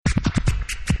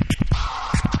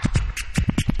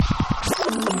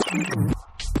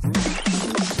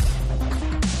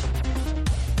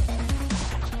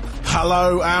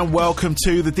Hello and welcome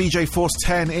to the DJ Force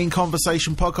 10 in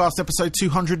Conversation podcast, episode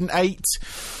 208.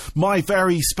 My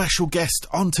very special guest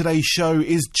on today's show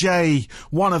is Jay,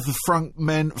 one of the front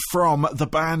men from the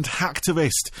band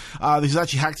Hacktivist. This is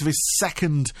actually Hacktivist's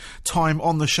second time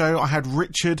on the show. I had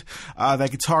Richard, their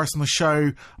guitarist, on the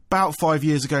show about 5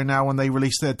 years ago now when they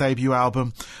released their debut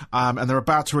album, and they're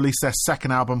about to release their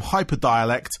second album,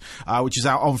 Hyperdialect, which is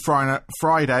out on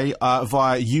Friday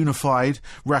via Unified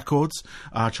Records.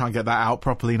 Try and get that out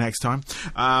properly next time.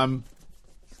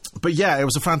 But yeah, it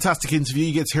was a fantastic interview.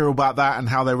 You get to hear all about that and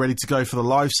how they're ready to go for the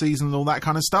live season and all that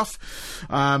kind of stuff,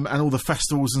 and all the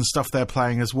festivals and stuff they're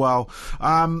playing as well.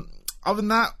 Other than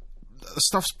that,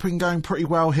 stuff's been going pretty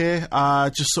well here,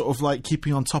 just sort of like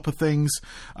keeping on top of things.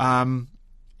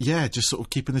 Yeah, just sort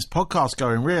of keeping this podcast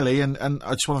going, really. And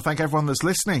I just want to thank everyone that's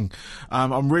listening.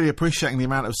 I'm really appreciating the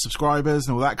amount of subscribers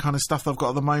and all that kind of stuff that I've got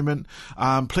at the moment.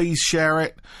 Please share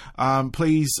it.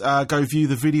 Please go view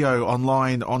the video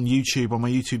online on YouTube, on my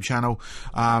YouTube channel.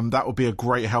 That would be a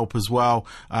great help as well.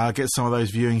 Get some of those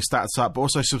viewing stats up. But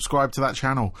also subscribe to that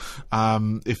channel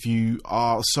if you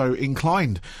are so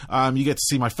inclined. You get to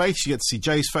see my face. You get to see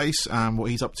Jay's face, what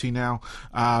he's up to now,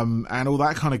 and all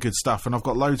that kind of good stuff. And I've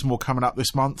got loads more coming up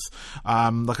this month.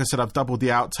 Like I said, I've doubled the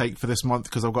outtake for this month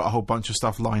because I've got a whole bunch of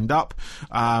stuff lined up,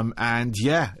 and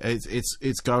yeah,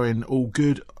 it's going all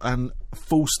good and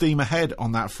full steam ahead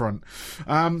on that front.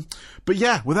 But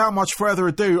yeah, without much further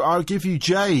ado, I'll give you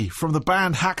Jay from the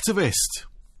band Hacktivist.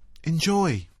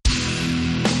 Enjoy.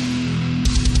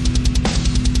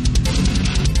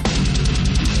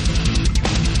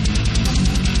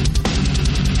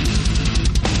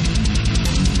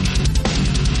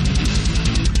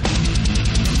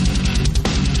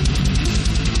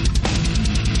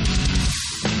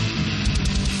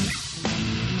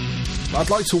 I'd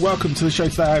like to welcome to the show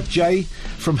today, I have Jay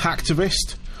from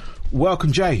Hacktivist.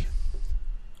 Welcome, Jay.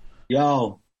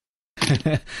 Yo.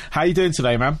 How you doing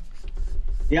today, man?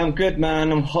 Yeah, I'm good,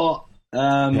 man. I'm hot.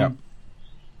 Yeah.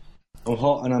 I'm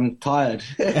hot and I'm tired.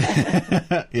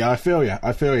 Yeah, I feel you.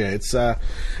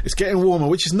 It's getting warmer,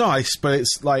 which is nice, but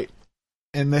it's like,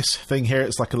 in this thing here,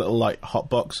 it's like a little like hot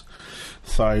box.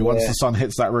 So once the sun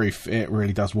hits that roof, it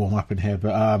really does warm up in here.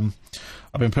 But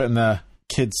I've been putting the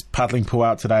kids paddling pool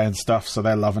out today and stuff, so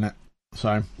they're loving it.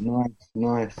 So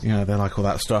nice. You know, they like all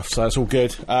that stuff, so it's all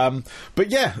good. But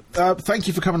yeah, thank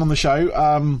you for coming on the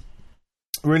show.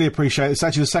 Really appreciate it. It's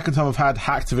actually the second time I've had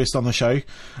Hacktivist on the show.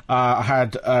 I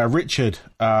had Richard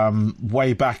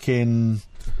way back in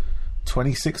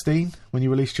 2016 when you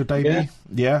released your debut.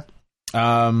 Yeah.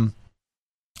 That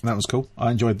was cool.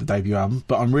 I enjoyed the debut album,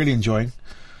 but I'm really enjoying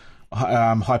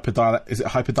Hyperdialect. Is it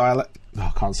Hyperdialect?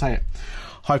 Oh, I can't say it.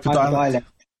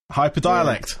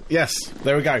 Hyperdialect. Yes,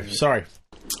 there we go. Sorry,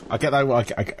 I get that.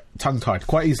 I get tongue-tied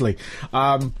quite easily.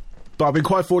 But I've been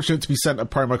quite fortunate to be sent a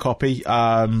promo copy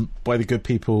by the good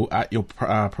people at your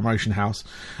promotion house,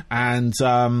 and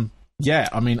yeah,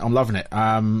 I mean, I'm loving it.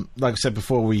 Like I said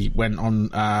before, we went on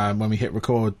when we hit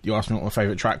record. You asked me what my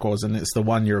favourite track was, and it's the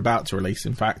one you're about to release.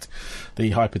 In fact, the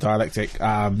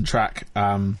Hyperdialectic track,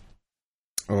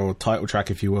 or title track,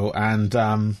 if you will,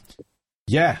 and.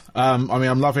 Yeah, I mean,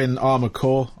 I'm loving Armored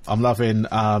Core. I'm loving,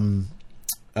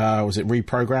 was it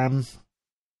Reprogram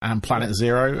and Planet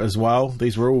Zero as well?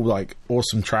 These were all like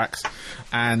awesome tracks,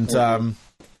 and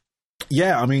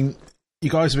yeah, I mean, you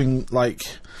guys have been like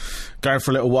going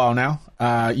for a little while now.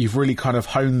 You've really kind of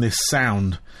honed this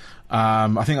sound.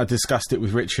 I think I discussed it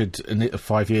with Richard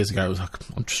 5 years ago. It was like,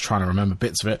 I'm just trying to remember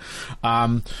bits of it.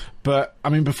 But I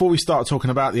mean, before we start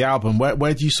talking about the album,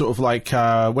 where do you sort of like,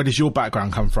 where does your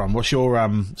background come from? What's your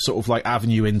sort of like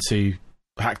avenue into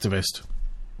Hacktivist?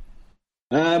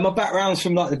 My background's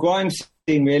from like the grime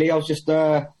scene, really. I was just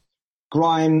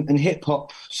grime and hip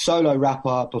hop solo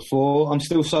rapper before. I'm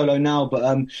still solo now,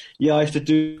 but yeah, I used to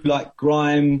do like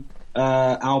grime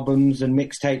albums and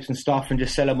mixtapes and stuff and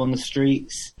just sell them on the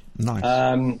streets. Nice.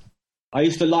 I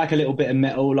used to like a little bit of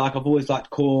metal. Like I've always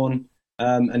liked Korn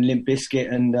and Limp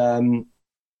Bizkit and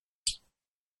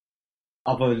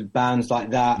other bands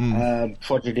like that,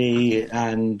 Prodigy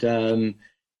and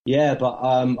yeah. But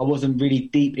I wasn't really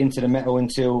deep into the metal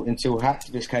until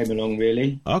Hacktivist came along.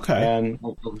 Really. Okay. I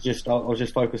was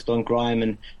just focused on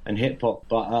grime and hip hop,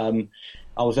 but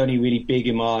I was only really big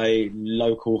in my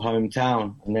local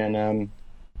hometown, and then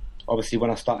obviously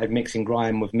when I started mixing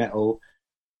grime with metal.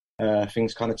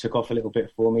 Things kind of took off a little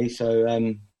bit for me, so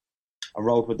I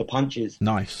rolled with the punches.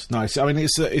 Nice. I mean,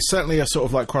 it's certainly a sort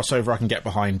of like crossover I can get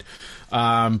behind.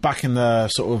 Back in the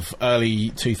sort of early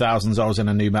 2000s, I was in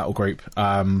a new metal group,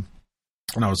 and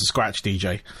I was a scratch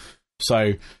DJ.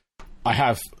 So I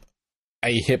have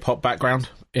a hip hop background,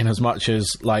 in as much as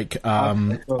like I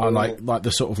like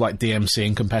the sort of like DMC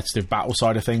and competitive battle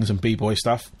side of things and b-boy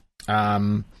stuff.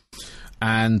 And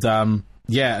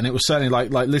yeah, and it was certainly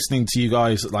like listening to you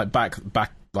guys like back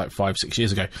like 5-6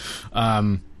 years ago.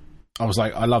 I was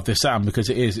like, I love this sound because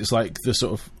it's like the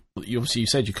sort of, you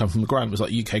said you come from the grime, it was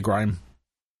like UK grime,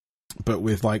 but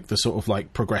with like the sort of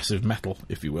like progressive metal,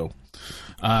 if you will.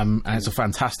 And it's a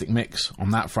fantastic mix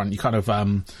on that front. You kind of, I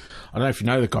don't know if you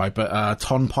know the guy, but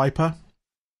Ton Piper,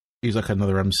 he's like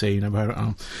another MC.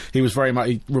 He was very much,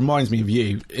 he reminds me of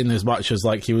you in as much as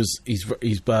like he's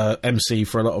MC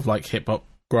for a lot of like hip hop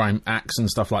grime acts and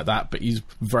stuff like that, but he's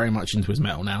very much into his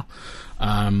metal now.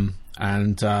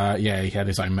 Yeah, he had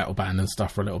his own metal band and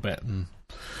stuff for a little bit, and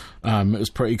it was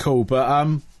pretty cool. But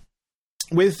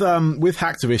with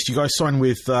Hacktivist, you guys signed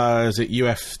with is it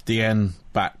UFDN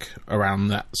back around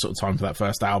that sort of time for that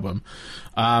first album?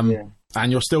 Yeah. And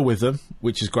you're still with them,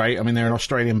 which is great. I mean, they're an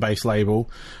Australian-based label.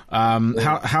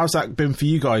 How's that been for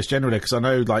you guys generally? Because I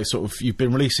know, like, sort of, you've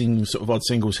been releasing sort of odd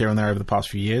singles here and there over the past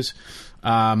few years,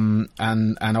 and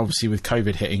obviously with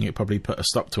COVID hitting, it probably put a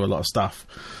stop to a lot of stuff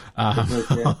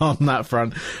on that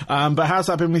front. But how's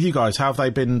that been with you guys? How have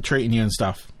they been treating you and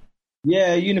stuff?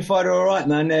 Yeah, Unified are all right,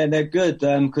 man. They're good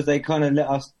because they kind of let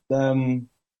us.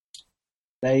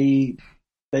 They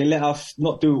let us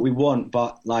not do what we want,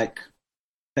 but like.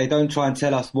 They don't try and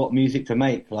tell us what music to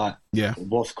make, like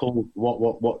what's cool,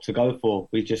 what to go for.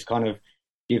 We just kind of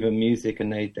give them music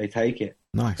and they take it.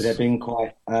 Nice. So they've been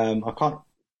quite, I can't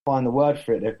find the word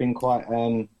for it. They've been quite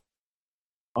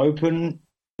open,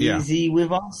 easy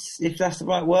with us, if that's the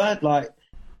right word. Like,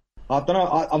 I don't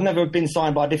know, I've never been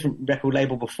signed by a different record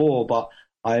label before, but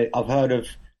I've heard of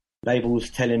labels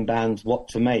telling bands what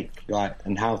to make, like,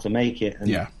 and how to make it.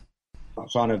 And I'm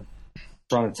trying to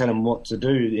tell them what to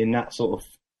do in that sort of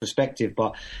perspective,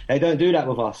 but they don't do that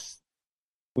with us.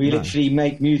 We literally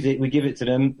make music, we give it to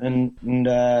them, and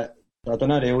I don't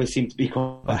know, they always seem to be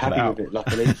quite happy with it,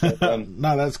 luckily. So,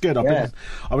 no, that's good. I've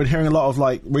been hearing a lot of,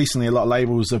 like, recently a lot of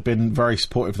labels have been very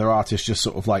supportive of their artists, just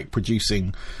sort of like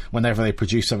producing, whenever they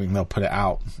produce something they'll put it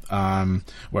out,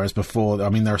 whereas before, I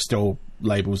mean, there are still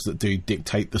labels that do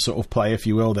dictate the sort of play, if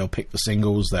you will. They'll pick the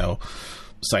singles, they'll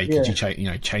say, could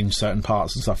you change certain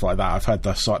parts and stuff like that. I've heard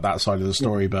that side of the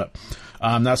story, but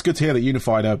that's good to hear that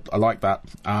Unified I like that,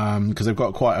 because they've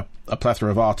got quite a plethora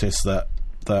of artists that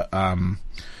I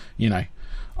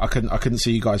couldn't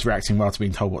see you guys reacting well to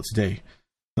being told what to do.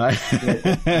 No?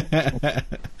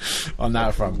 On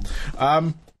that front.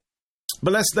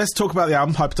 But let's talk about the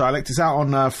album Hyperdialect. It's out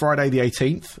on Friday the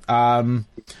 18th, I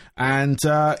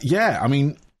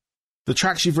mean, the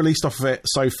tracks you've released off of it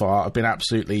so far have been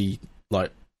absolutely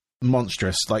like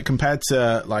monstrous. Like, compared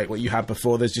to like what you had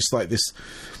before, there's just like this,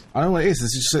 I don't know what it is.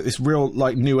 There's just this real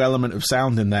like new element of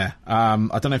sound in there. I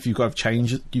don't know if you guys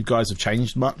have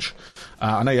changed much.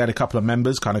 I know you had a couple of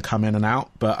members kind of come in and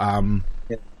out, but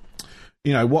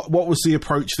what was the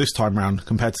approach this time round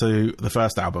compared to the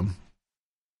first album?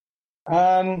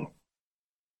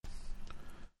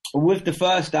 With the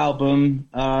first album,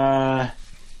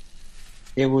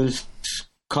 it was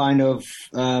kind of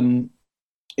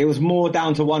it was more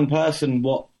down to one person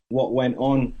what went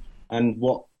on and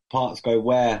what parts go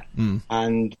where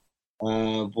and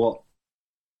what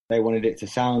they wanted it to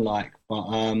sound like.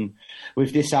 But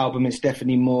with this album, it's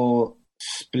definitely more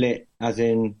split, as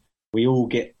in we all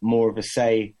get more of a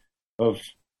say of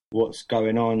what's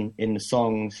going on in the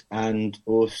songs, and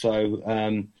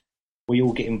also we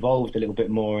all get involved a little bit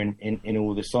more in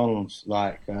all the songs.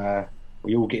 Like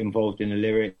we all get involved in the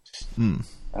lyrics.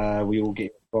 We all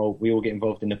get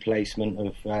involved in the placement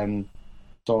of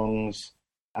songs,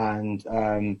 and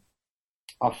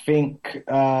I think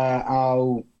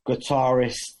our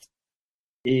guitarist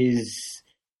is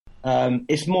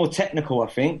it's more technical. I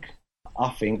think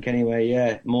anyway.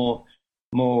 Yeah, more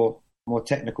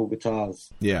technical guitars.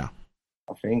 Yeah,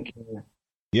 I think.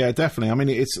 Yeah, definitely. I mean,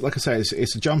 it's like I say,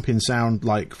 it's a jump in sound,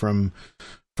 like from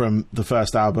the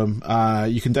first album.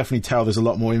 You can definitely tell there's a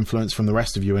lot more influence from the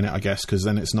rest of you in it, I guess, because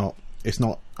then it's not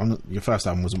your first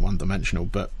album wasn't one dimensional,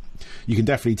 but you can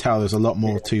definitely tell there's a lot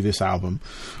more to this album.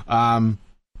 I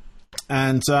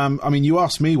mean, you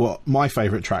asked me what my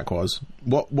favourite track was.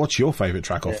 What's your favourite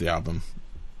track off the album?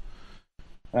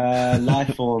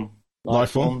 Lifeform.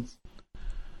 Lifeform?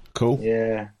 Cool.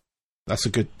 Yeah. That's a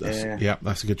good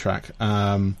track.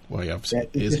 Obviously it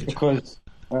is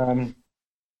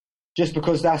just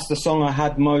because that's the song I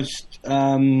had most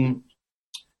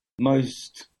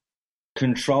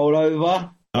control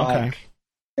over. Okay. Like,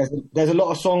 there's a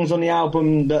lot of songs on the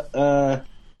album that are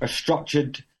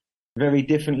structured very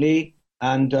differently,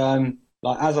 and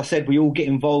like as I said, we all get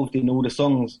involved in all the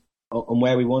songs and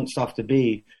where we want stuff to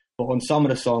be. But on some of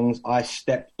the songs, I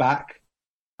stepped back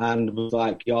and was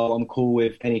like, yo, I'm cool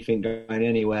with anything going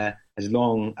anywhere as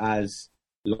long as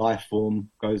life form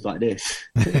goes like this.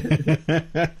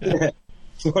 Yeah.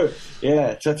 So,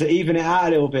 yeah, so to even it out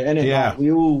a little bit, innit? Yeah. Like,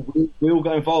 we all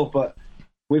got involved, but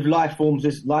with life forms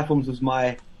was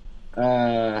my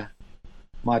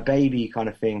my baby kind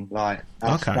of thing. Like,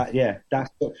 that's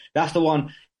the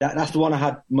one I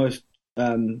had most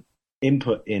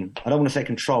input in. I don't want to say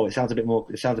control. It sounds a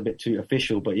bit too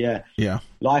official, but yeah.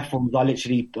 Life forms, I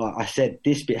literally, I said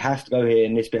this bit has to go here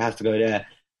and this bit has to go there.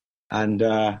 And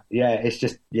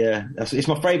it's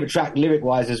my favourite track lyric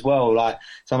wise as well. Like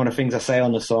some of the things I say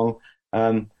on the song,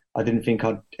 I didn't think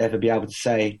I'd ever be able to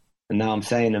say, and now I'm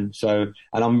saying them. So,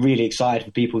 and I'm really excited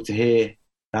for people to hear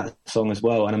that song as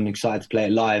well, and I'm excited to play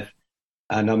it live,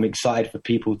 and I'm excited for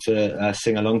people to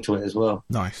sing along to it as well.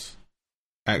 Nice,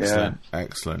 excellent.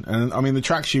 And I mean, the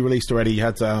tracks you released already, you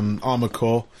had Armored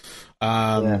Core.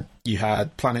 You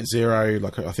had Planet Zero,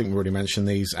 like I think we already mentioned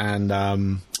these, and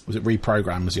was it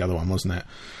Reprogram was the other one, wasn't it?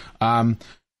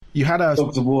 You had a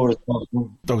Dogs of War as well.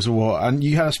 Dogs of War, and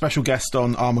you had a special guest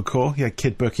on Armored Core. You had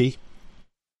Kid Bookie.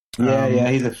 Yeah,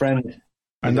 he's a friend.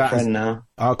 He's a friend now.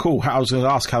 Oh, cool. I was going to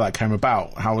ask how that came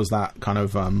about. How was that kind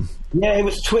of... Yeah, it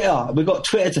was Twitter. We got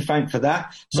Twitter to thank for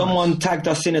that. Someone tagged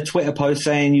us in a Twitter post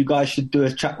saying you guys should do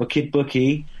a track with Kid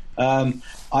Bookie.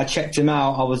 I checked him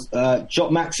out. I was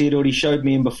Jock Maxey had already showed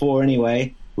me him before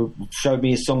anyway. Showed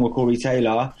me his song with Corey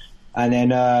Taylor. And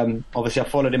then obviously I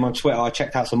followed him on Twitter. I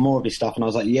checked out some more of his stuff and I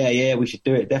was like, yeah, we should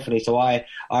do it, definitely. So I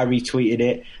retweeted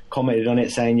it, commented on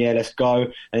it saying, yeah, let's go.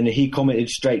 And he commented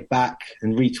straight back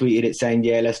and retweeted it saying,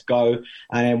 yeah, let's go.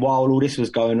 And then while all this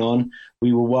was going on,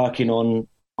 we were working on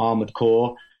Armored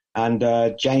Core. And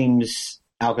James,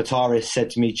 our guitarist,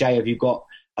 said to me, Jay, have you got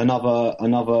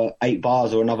another 8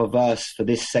 bars or another verse for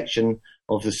this section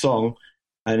of the song?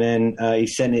 And then he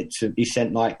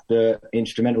sent like the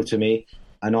instrumental to me.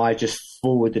 And I just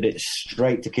forwarded it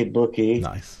straight to Kid Bookie.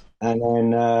 Nice.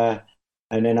 And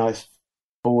then I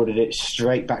forwarded it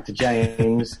straight back to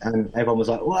James, and everyone was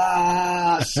like,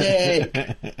 "Wow, sick!"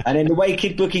 And then the way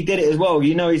Kid Bookie did it as well,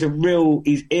 you know, he's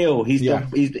ill. He's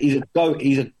a goat.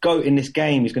 He's a goat in this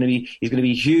game. He's gonna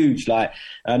be huge. Like,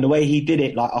 and the way he did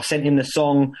it, like I sent him the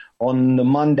song on the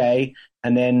Monday,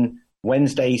 and then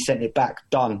Wednesday he sent it back,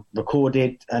 done,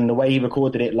 recorded, and the way he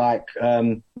recorded it, like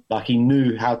he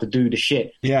knew how to do the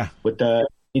shit. Yeah. With the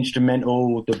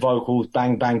instrumental, the vocals,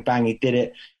 bang, bang, bang, he did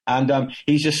it. And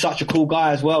he's just such a cool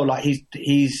guy as well. Like he's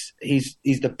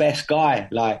the best guy.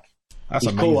 Like, that's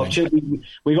he's amazing. Cool.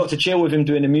 We got to chill with him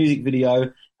doing the music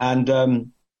video,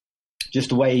 and just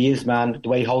the way he is, man, the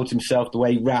way he holds himself, the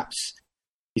way he raps,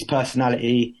 his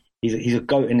personality. He's a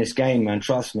goat in this game, man.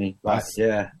 Trust me. Like,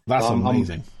 that's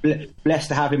amazing. I'm blessed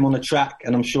to have him on the track,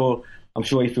 and I'm sure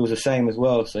he feels the same as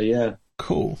well. So yeah.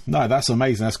 Cool. No, that's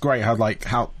amazing. That's great. How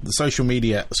the social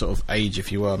media sort of age,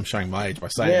 if you will. I'm showing my age by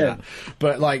saying that,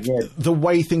 but the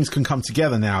way things can come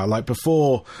together now. Like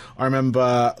before, I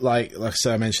remember, like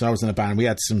I mentioned, I was in a band. We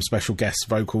had some special guest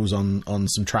vocals on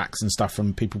some tracks and stuff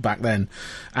from people back then,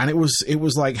 and it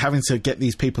was like having to get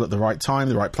these people at the right time,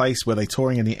 the right place. Were they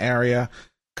touring in the area?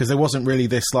 Because there wasn't really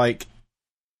this way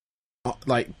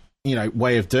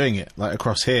of doing it like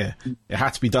across here. It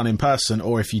had to be done in person,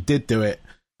 or if you did do it,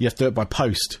 you have to do it by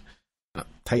post. It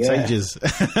takes ages.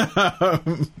 But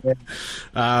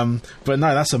no,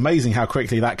 that's amazing how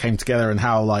quickly that came together, and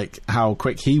how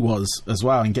quick he was as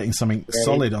well in getting something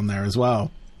solid on there as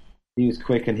well. He was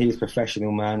quick and he was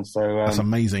professional, man. So that's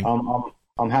amazing.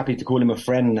 I'm happy to call him a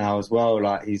friend now as well.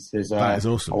 Like that is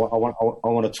awesome. I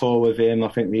want to tour with him. I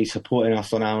think he's supporting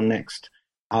us on our next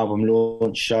album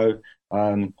launch show.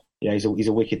 He's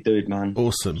a wicked dude, man.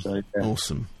 Awesome. So,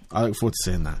 awesome. I look forward to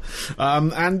seeing that.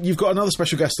 And you've got another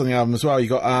special guest on the album as well. You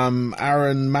got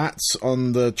Aaron Matz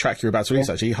on the track you're about to release,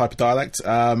 actually, Hyperdialect.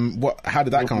 How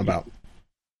did that come about?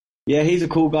 Yeah, he's a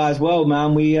cool guy as well,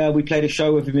 man. We played a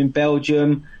show with him in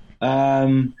Belgium.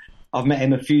 I've met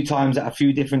him a few times at a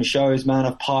few different shows, man.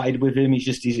 I've partied with him.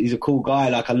 He's a cool guy.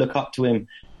 Like, I look up to him,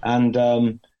 and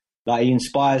he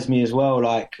inspires me as well.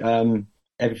 Like,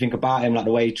 everything about him, like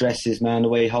the way he dresses, man, the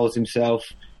way he holds himself,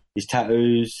 his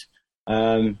tattoos.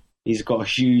 He's got a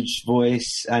huge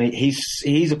voice, and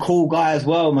he's a cool guy as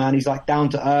well, man. He's like down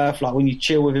to earth. Like when you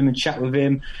chill with him and chat with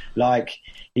him, like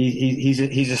he's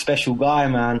a special guy,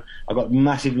 man. I got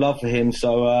massive love for him.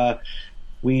 So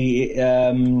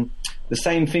the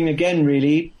same thing again,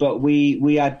 really. But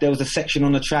there was a section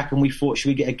on the track, and we thought, should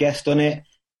we get a guest on it?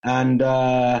 And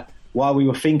while we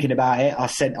were thinking about it,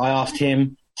 I asked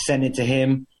him, sent it to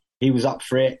him. He was up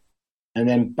for it. and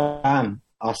then bam,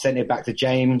 I sent it back to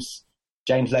James.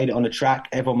 James laid it on the track.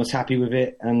 Everyone was happy with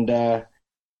it, and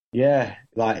yeah,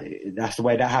 like that's the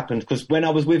way that happened. Because when I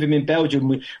was with him in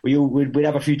Belgium, we'd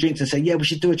have a few drinks and say, "Yeah, we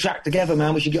should do a track together,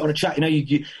 man. We should get on a track." You know,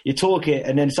 you talk it,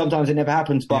 and then sometimes it never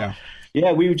happens. But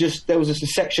yeah, there was just a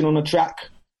section on the track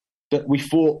that we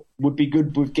thought would be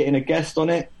good with getting a guest on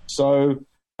it. So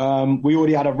we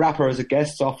already had a rapper as a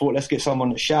guest, so I thought, let's get someone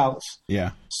that shouts.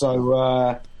 Yeah.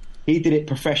 So he did it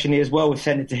professionally as well. We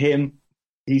sent it to him.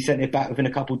 He sent it back within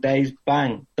a couple of days.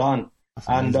 Bang, done.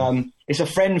 And it's a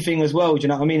friend thing as well. Do you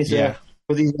know what I mean? It's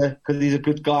because he's a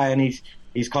good guy and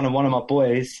he's kind of one of my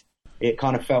boys. It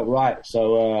kind of felt right.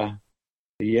 So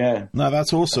yeah. No,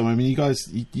 that's awesome. I mean,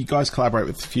 you guys collaborate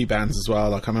with a few bands as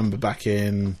well. Like I remember back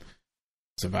in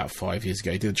it's about 5 years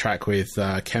ago, you did a track with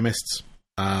Chemists.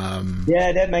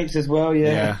 Yeah, they're mates as well.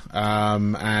 Yeah.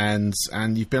 And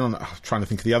you've been on. I'm trying to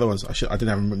think of the other ones. I didn't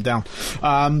have them written down.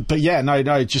 But yeah,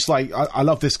 no. Just like I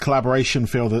love this collaboration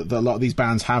feel that a lot of these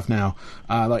bands have now.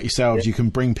 Like yourselves, you can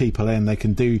bring people in. They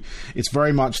can do. It's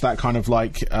very much that kind of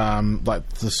like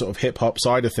the sort of hip hop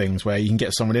side of things where you can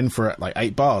get someone in for it, like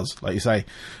 8 bars, like you say.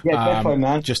 Yeah, definitely,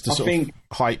 man. Just to sort of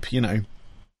hype, you know.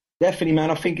 Definitely, man.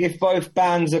 I think if both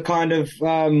bands are kind of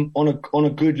on a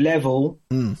good level.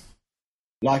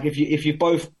 Like if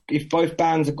both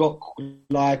bands have got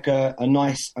like a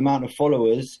nice amount of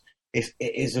followers, it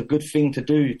is a good thing to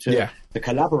do to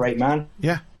collaborate, man.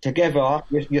 Yeah, together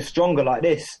you're stronger like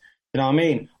this. You know what I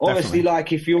mean? Obviously,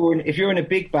 like if you're in a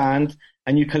big band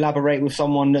and you collaborate with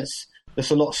someone that's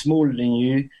a lot smaller than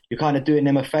you, you're kind of doing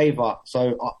them a favor.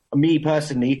 So me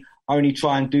personally, I only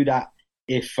try and do that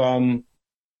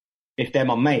if they're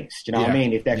my mates, do you know what I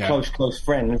mean? If they're close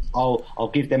friends,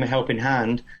 I'll give them a helping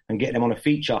hand and get them on a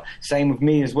feature. Same with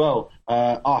me as well.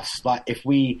 Us, like if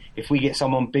we get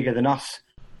someone bigger than us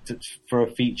for a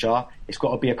feature, it's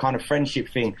got to be a kind of friendship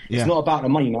thing. It's not about the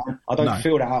money, man. I don't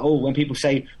feel that at all. When people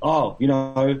say, "Oh, you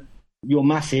know, you're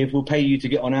massive, we'll pay you to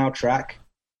get on our track,"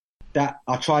 that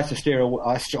I try to steer.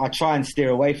 I try and steer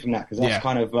away from that because that's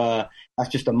kind of that's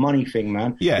just a money thing,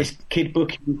 man. Yeah, it's Kid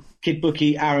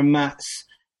Bookie, Aaron Matz,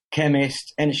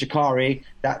 Chemist, Ennett Shikari,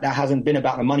 that hasn't been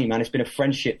about the money, man. It's been a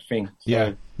friendship thing.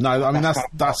 So no, I mean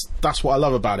that's what I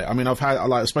love about it. I mean, I've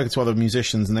spoken to other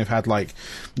musicians and they've had like,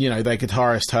 you know, their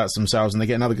guitarist hurts themselves and they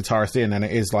get another guitarist in, and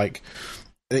it is like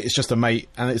it's just a mate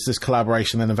and it's this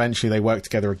collaboration. Then eventually they work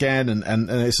together again, and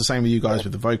it's the same with you guys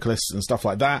with the vocalists and stuff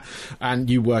like that, and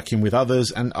you working with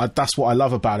others, and that's what I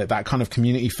love about it. That kind of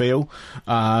community feel,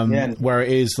 where it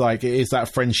is that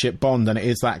friendship bond, and it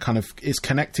is that kind of it's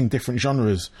connecting different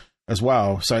genres as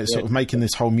well. So it's sort of making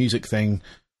this whole music thing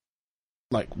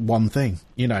like one thing,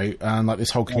 you know, and like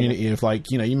this whole community of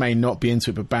like, you know, you may not be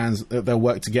into it, but bands they'll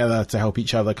work together to help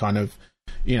each other, kind of,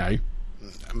 you know.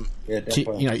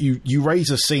 You know, you raise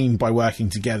a scene by working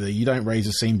together. You don't raise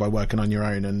a scene by working on your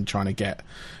own and trying to get,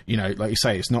 you know, like you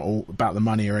say, it's not all about the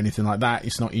money or anything like that.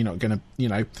 It's not, you're not going to, you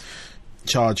know,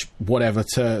 charge whatever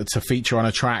to feature on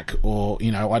a track, or,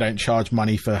 you know, I don't charge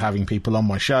money for having people on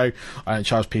my show. I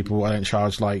don't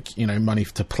charge like, you know, money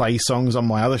to play songs on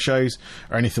my other shows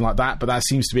or anything like that. But that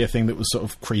seems to be a thing that was sort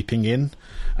of creeping in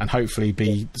and hopefully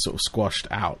be sort of squashed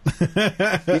out.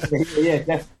 Definitely,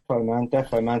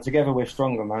 man. Together we're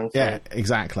stronger, man. So, yeah,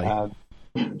 exactly.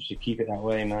 We should keep it that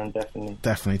way, man.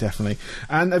 Definitely.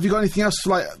 And have you got anything else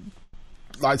like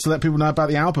to let people know about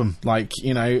the album? Like,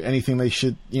 you know, anything they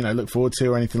should, you know, look forward to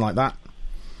or anything like that?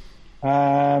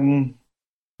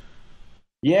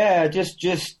 Yeah, just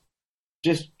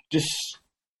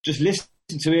listen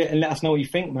to it and let us know what you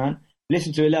think, man.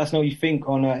 Listen to it, let us know what you think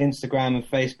on Instagram and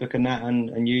Facebook and that, and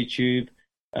YouTube.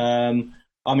 I'm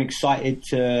excited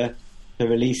to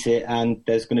release it, and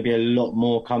there's going to be a lot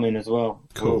more coming as well.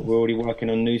 Cool. We're already working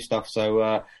on new stuff,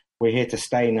 so we're here to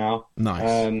stay now.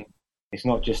 Nice. It's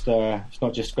not just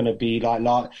going to be like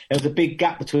there was a big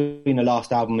gap between the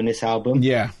last album and this album.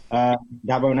 Yeah.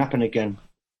 That won't happen again.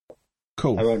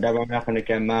 Cool. That won't happen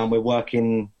again, man. We're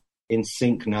working in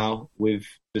sync now with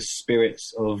the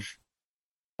spirits of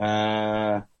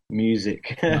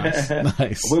music.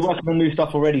 Nice. We're working on new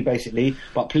stuff already, basically.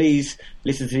 But please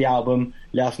listen to the album.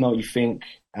 Let us know what you think,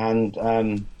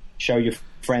 and show your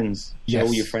friends. Share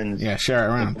all your friends. Yeah, share it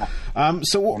around.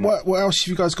 So what else have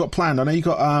you guys got planned? I know you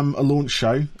got a launch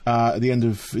show at the end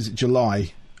of, is it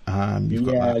July? You've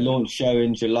got a launch show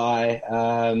in July.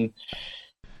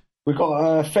 We've got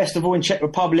a festival in Czech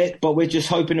Republic, but we're just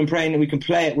hoping and praying that we can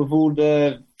play it with all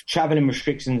the traveling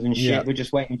restrictions and shit. Yeah. We're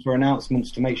just waiting for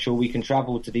announcements to make sure we can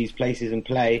travel to these places and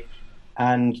play.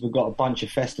 And we've got a bunch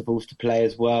of festivals to play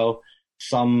as well.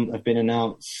 Some have been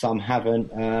announced, some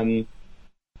haven't.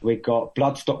 We've got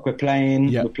Bloodstock we're playing.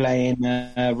 Yep. We're playing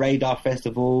Radar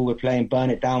Festival. We're playing Burn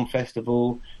It Down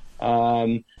Festival.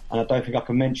 And I don't think I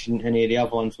can mention any of the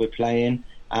other ones we're playing.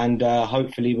 And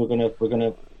hopefully we're gonna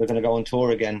go on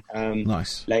tour again.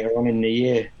 Nice. Later on in the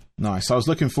year. Nice. I was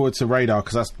looking forward to Radar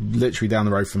because that's literally down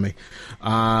the road from me.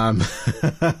 Guildford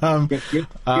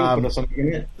or something,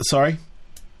 isn't it? Sorry.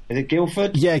 Is it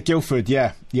Guildford? Yeah, Guildford.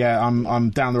 Yeah. I'm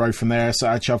down the road from there. So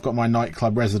actually, I've got my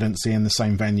nightclub residency in the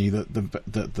same venue that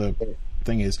the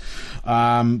thing is.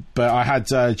 But I had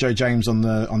Joe James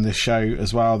on this show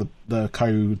as well, the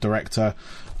co-director.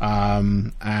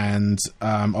 And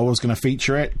I was going to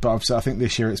feature it, but obviously I think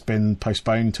this year it's been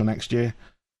postponed till next year.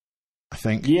 I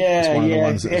think. Yeah, it's one of the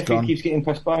ones that's everything keeps getting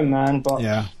postponed, man. But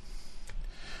yeah.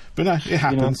 But no, it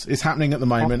happens. It's happening at the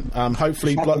moment.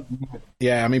 Hopefully,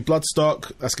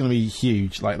 Bloodstock, that's going to be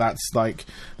huge. Like, that's like,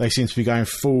 they seem to be going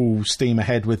full steam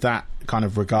ahead with that kind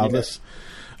of regardless,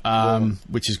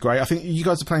 which is great. I think you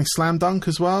guys are playing Slam Dunk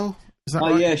as well. Is that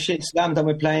right? Yeah, Slam Dunk.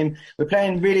 We're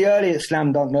playing really early at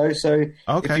Slam Dunk though. So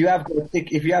okay. if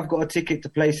you have got a ticket to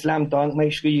play Slam Dunk,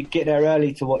 make sure you get there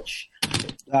early to watch.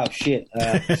 Oh shit!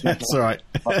 That's all right.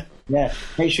 Yeah,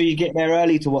 make sure you get there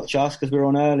early to watch us because we're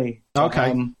on early.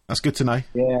 Okay, that's good to know.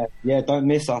 Yeah. Don't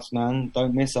miss us, man.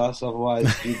 Don't miss us, otherwise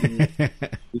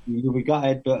you'll be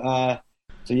gutted. But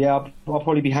so yeah, I'll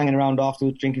probably be hanging around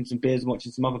afterwards, drinking some beers and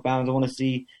watching some other bands. I want to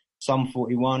see Sum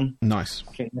 41. Nice.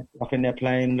 I think they're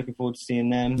playing. Looking forward to seeing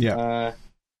them. Yeah.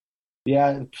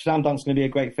 Slam Dunk's going to be a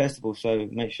great festival, so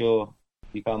make sure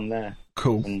you come there.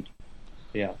 Cool. And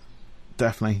yeah.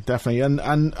 Definitely. And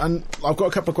I've got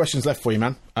a couple of questions left for you,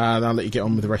 man. I'll let you get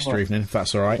on with the rest of your evening, if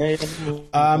that's all right.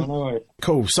 No worries.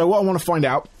 Cool. So what I want to find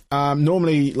out,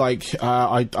 normally, like,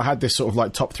 I had this sort of,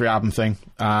 like, top 3 album thing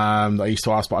that I used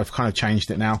to ask, but I've kind of changed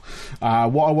it now.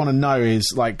 What I want to know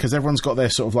is, like, because everyone's got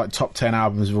their sort of, like, top 10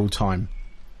 albums of all time.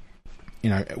 You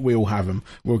know, we all have them,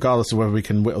 regardless of whether we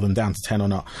can whittle them down to 10 or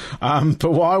not.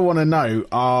 But what I want to know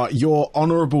are your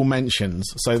honourable mentions.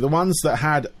 So the ones that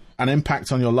had an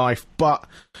impact on your life, but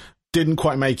didn't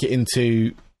quite make it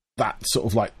into that sort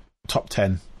of like top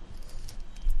 10.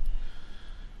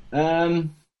 That's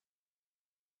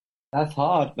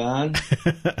hard, man.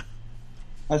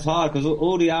 That's hard because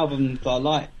all the albums that I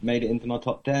like made it into my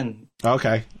top 10.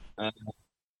 Okay. I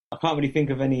can't really think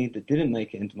of any that didn't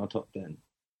make it into my top 10.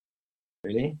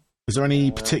 Really? Is there any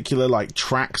particular like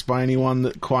tracks by anyone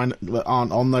that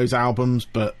aren't on those albums,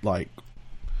 but like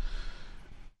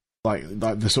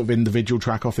the sort of individual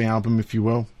track off the album, if you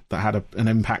will, that had an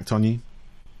impact on you?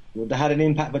 Well, that had an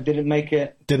impact, but didn't make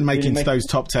it. Didn't make it into those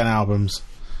top 10 albums.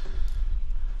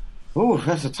 Oh,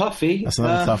 that's a toughie. That's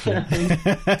another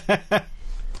toughie.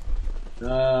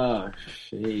 Oh,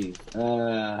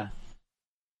 jeez.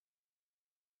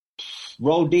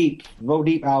 Roll Deep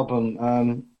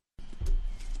album.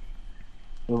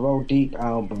 The Roll Deep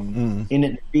album. In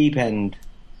at the Deep End,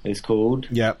 it's called.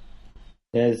 Yep.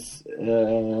 There's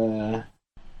a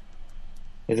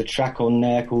track on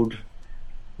there called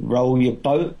Roll Your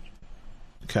Boat.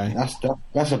 Okay.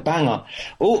 That's a banger.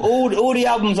 All the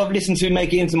albums I've listened to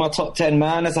make it into my top 10,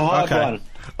 man. That's a hard one.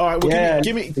 All right, well,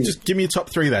 give me your top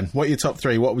 3 then. What are your top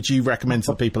 3? What would you recommend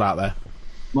to the people out there?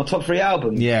 My top 3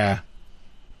 albums? Yeah.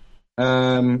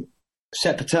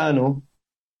 Set Paternal.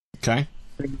 Okay.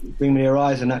 Bring Me the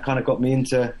Horizon. That kind of got me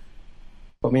into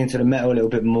the metal a little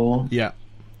bit more. Yeah.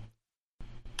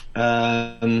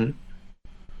 Nipsey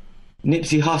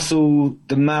Hussle,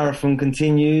 The Marathon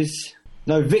Continues.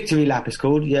 No, Victory Lap is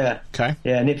called. Yeah. Okay.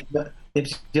 Yeah, Nipsey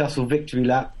Hussle, Victory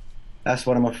Lap. That's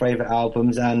one of my favourite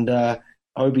albums. And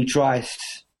Obi Trice,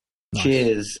 nice.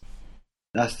 Cheers.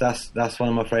 That's one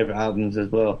of my favourite albums as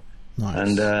well.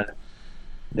 Nice. And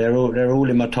they're all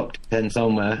in my top 10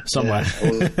 somewhere. Yeah,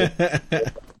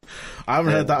 I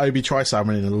haven't heard that Obi Trice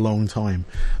album in a long time.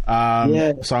 So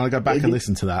I'm gonna go back and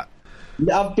listen to that.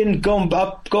 I've been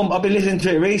listening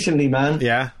to it recently, man.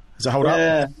 Yeah. Does it hold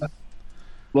up?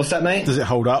 What's that, mate? Does it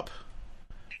hold up?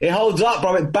 It holds up,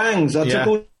 bro. It bangs. I took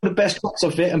all the best tracks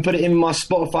off it and put it in my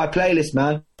Spotify playlist,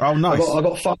 man. Oh, nice. I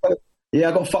got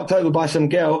fucked over by some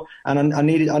girl, and I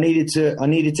needed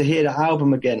to hear the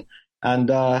album again. And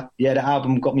the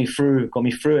album got me through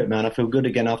it, man. I feel good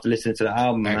again after listening to the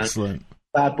album, man. Excellent.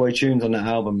 Bad boy tunes on that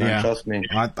album, man. Trust me.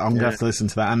 I'm gonna have to listen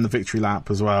to that and the Victory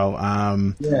Lap as well.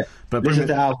 But listen to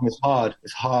the album. It's hard.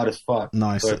 It's hard as fuck.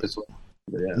 Nice.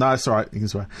 Yeah. No, it's all right. You can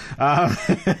swear.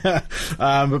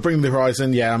 But Bring Me the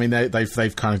Horizon, I mean,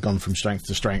 they've kind of gone from strength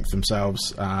to strength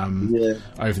themselves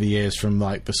over the years, from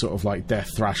like the sort of like death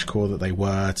thrashcore that they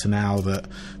were to now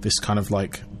this kind of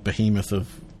like behemoth of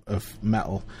of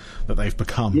metal that they've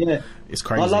become. Yeah, it's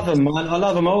crazy. I love them, man. I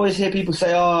love them. I always hear people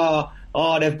say, "Oh,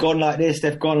 they've gone like this,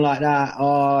 they've gone like that.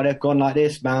 Oh, they've gone like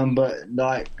this, man." But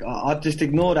like, I just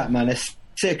ignore that, man. They're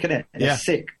sick, innit? They're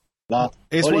sick. Like,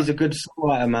 Ollie's a good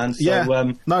songwriter, man.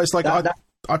 So, no, it's like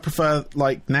I prefer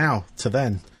like now to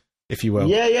then, if you will.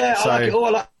 Yeah. So, I like it all.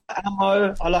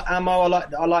 I like Ammo.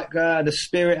 I like the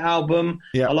Spirit album.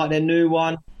 Yeah. I like their new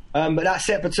one. But that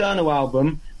Set Paternal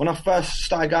album, when I first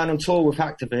started going on tour with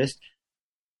Hacktivist,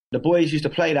 the boys used to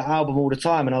play that album all the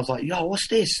time, and I was like, "Yo, what's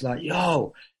this?" Like,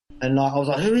 "Yo," and like I was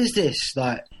like, "Who is this?"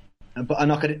 Like,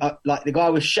 and I could like the guy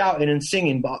was shouting and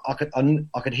singing, but I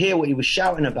could hear what he was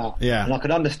shouting about, and I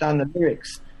could understand the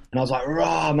lyrics, and I was like,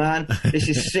 "Rah, man, this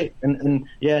is sick." And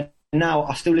yeah, now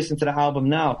I still listen to the album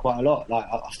now quite a lot. Like,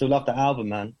 I still love the album,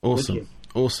 man. Awesome.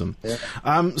 Yeah.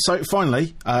 So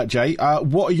finally, Jay,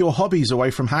 what are your hobbies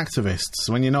away from Hacktivists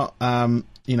when you're not,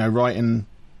 writing,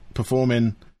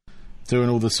 performing, doing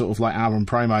all the sort of like album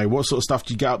promo? What sort of stuff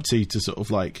do you get up to sort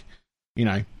of like,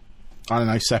 I don't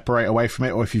know, separate away from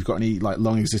it, or if you've got any like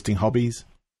long existing hobbies?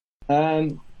 I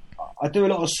do a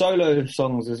lot of solo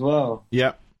songs as well.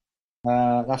 Yeah.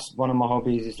 That's one of my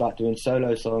hobbies, is like doing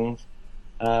solo songs.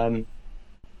 And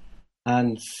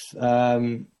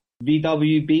VW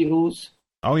Beatles.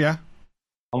 Oh yeah,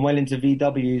 I'm well into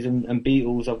VWs and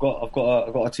Beatles. I've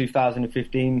got a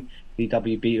 2015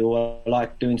 VW Beetle. I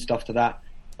like doing stuff to that.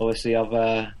 Obviously, I've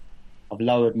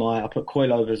lowered I put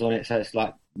coilovers on it, so it's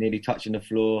like nearly touching the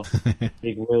floor.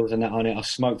 Big wheels and that on it. I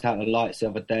smoked out the lights the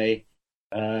other day.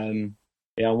 I'm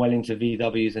well into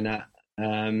VWs and that.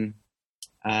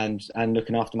 And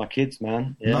looking after my kids,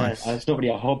 man. Yeah, nice. It's not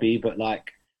really a hobby, but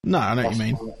like. No, I know what you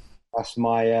mean.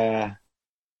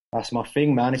 That's my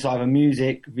thing, man. It's either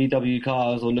music, VW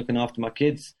cars, or looking after my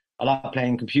kids. I like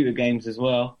playing computer games as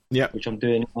well, which I'm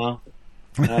doing now.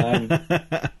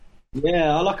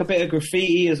 Yeah, I like a bit of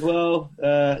graffiti as well,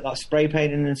 like spray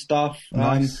painting and stuff.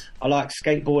 Nice. I like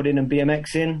skateboarding and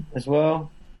BMXing as well,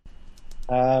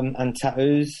 and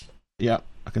tattoos. Yeah,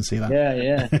 I can see that.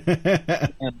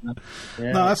 Yeah.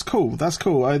 No, that's cool. The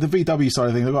VW side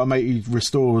of things, I've got a mate who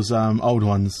restores old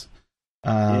ones.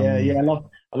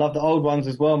 I love the old ones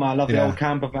as well, man. I love the old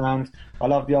camper vans. I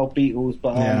love the old Beatles,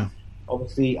 but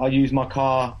obviously I use my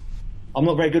car. I'm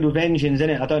not very good with engines,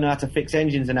 innit? I don't know how to fix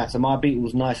engines and that, so my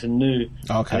Beetle's nice and new.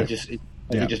 Okay. And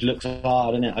it just looks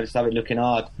hard, innit? I just have it looking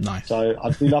hard. Nice. So I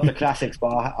do love the classics, but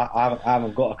I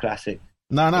haven't got a classic.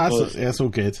 No, that's all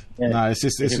good. Yeah, no, it's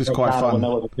just quite fun. I don't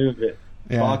know what to do with it.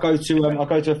 Yeah. But I go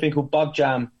to a thing called Bug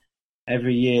Jam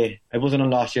every year. It wasn't on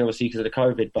last year, obviously, because of the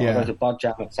COVID, but I go to Bug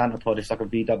Jam at Santapod. It's like a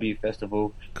VW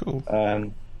festival. Cool.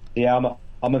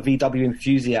 I'm a VW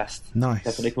enthusiast. Nice.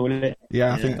 That's what they call it.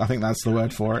 Yeah, I think that's the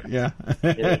word for it. Yeah. I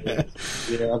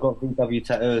got VW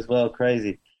tattoo as well.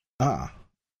 Crazy. Oh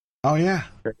yeah.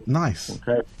 Nice.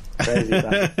 Crazy.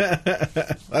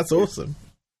 That's awesome.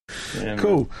 Yeah,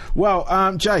 cool.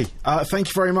 Well, Jay, thank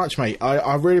you very much, mate.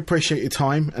 I really appreciate your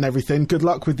time and everything. Good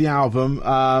luck with the album.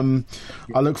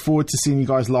 I look forward to seeing you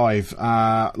guys live.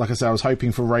 Like I said, I was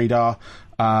hoping for Radar,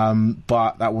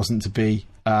 but that wasn't to be.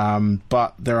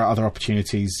 But there are other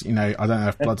opportunities. I don't know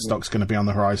if Bloodstock's going to be on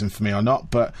the horizon for me or not,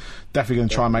 but definitely going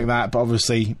to try and make that. But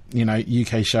obviously,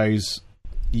 UK shows,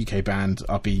 UK band,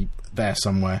 I'll be there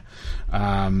somewhere,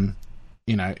 in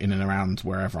and around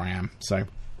wherever I am. So.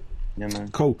 Yeah, man.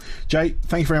 Cool. Jay,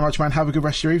 thank you very much, man. Have a good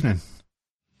rest of your evening.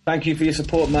 Thank you for your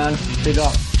support, man. Big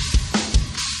up.